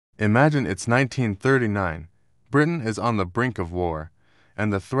Imagine it's 1939, Britain is on the brink of war,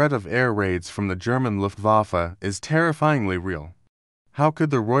 and the threat of air raids from the German Luftwaffe is terrifyingly real. How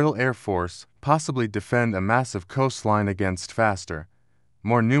could the Royal Air Force possibly defend a massive coastline against faster,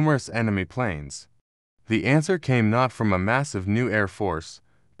 more numerous enemy planes? The answer came not from a massive new air force,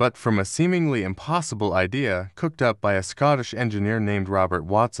 but from a seemingly impossible idea cooked up by a Scottish engineer named Robert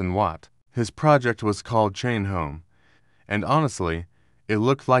Watson Watt. His project was called Chain Home, and honestly, it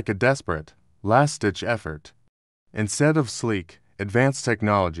looked like a desperate, last-ditch effort. Instead of sleek, advanced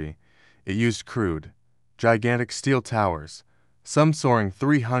technology, it used crude, gigantic steel towers, some soaring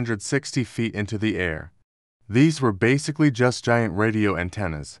 360 feet into the air. These were basically just giant radio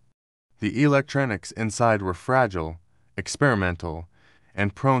antennas. The electronics inside were fragile, experimental,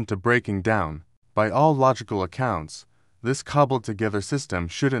 and prone to breaking down. By all logical accounts, this cobbled-together system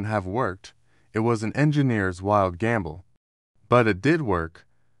shouldn't have worked. It was an engineer's wild gamble. But it did work,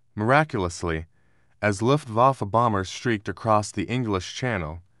 miraculously. As Luftwaffe bombers streaked across the English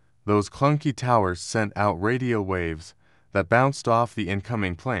Channel, those clunky towers sent out radio waves that bounced off the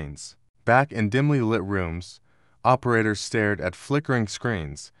incoming planes. Back in dimly lit rooms, operators stared at flickering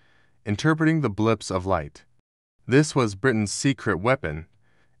screens, interpreting the blips of light. This was Britain's secret weapon.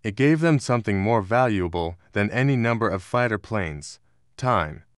 It gave them something more valuable than any number of fighter planes: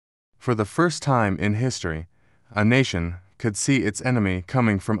 time. For the first time in history, a nation could see its enemy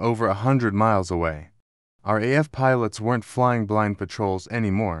coming from over 100 miles away. RAF pilots weren't flying blind patrols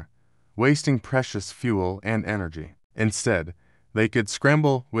anymore, wasting precious fuel and energy. Instead, they could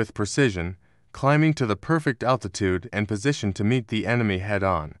scramble with precision, climbing to the perfect altitude and position to meet the enemy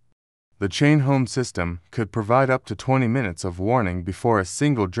head-on. The chain home system could provide up to 20 minutes of warning before a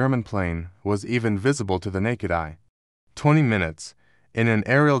single German plane was even visible to the naked eye. 20 minutes, in an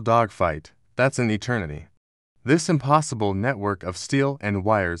aerial dogfight, that's an eternity. This impossible network of steel and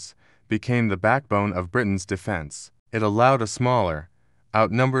wires became the backbone of Britain's defense. It allowed a smaller,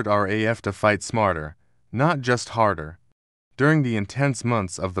 outnumbered RAF to fight smarter, not just harder. During the intense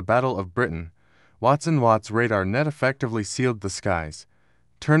months of the Battle of Britain, Watt's radar net effectively sealed the skies,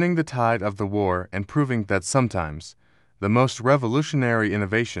 turning the tide of the war and proving that sometimes the most revolutionary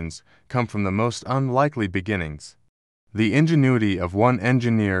innovations come from the most unlikely beginnings. The ingenuity of one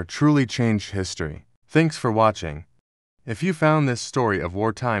engineer truly changed history. Thanks for watching. If you found this story of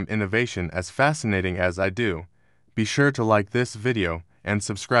wartime innovation as fascinating as I do, be sure to like this video and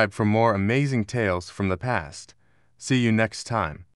subscribe for more amazing tales from the past. See you next time.